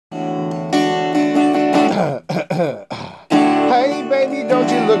Hey baby, don't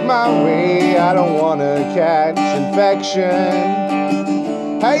you look my way, I don't wanna catch infection.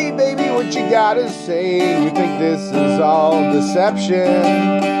 Hey baby, what you gotta say, you think this is all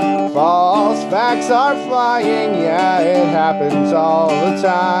deception? False facts are flying, yeah, it happens all the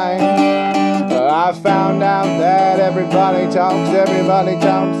time. I found out that everybody talks, everybody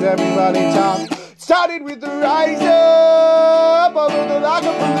talks, everybody talks. It started with the rise up of the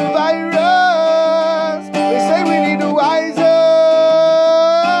lockup from the virus. They say we need to wise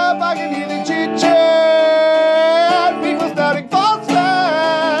up. I can hear the chit chat. People starting false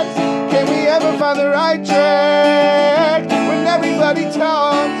facts. Can we ever find the right track when everybody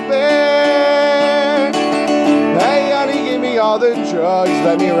talks back? Hey honey, give me all the drugs.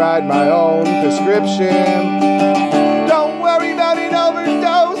 Let me write my own prescription. Don't worry about an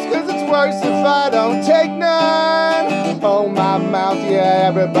overdose, cause it's worse if I don't take none. Oh my mouth, yeah,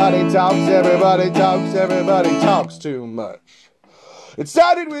 everybody talks, everybody talks, everybody talks too much. It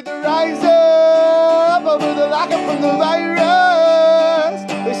started with the rise up over the lockup from the virus.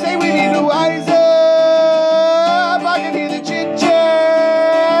 They say we need to wise up. I can hear the chit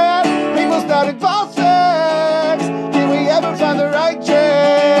chat. People started false facts. Can we ever find the right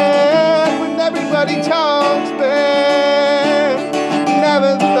track when everybody talks back?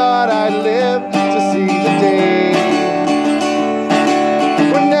 Never thought I'd live to see the day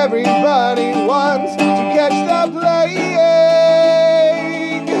when everybody wants to catch the plague.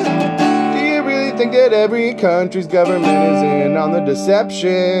 Do you really think that every country's government is in on the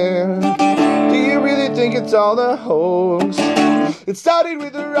deception? Do you really think it's all a hoax? It started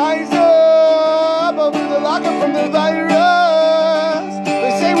with the rise up over the lockup from the virus.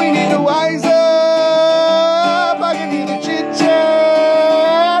 They say we need to wise up. I can hear the chit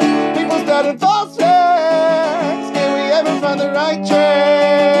chat. People started false facts. Can we ever find the right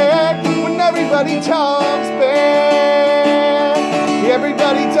track when everybody talks back?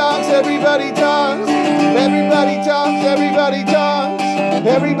 Everybody talks, everybody talks, everybody talks, everybody talks,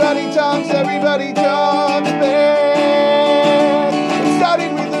 everybody talks, everybody talks back. It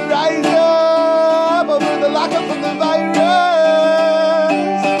started with the rise up over the lockup from the virus.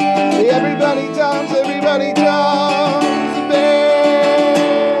 Everybody talks, everybody talks.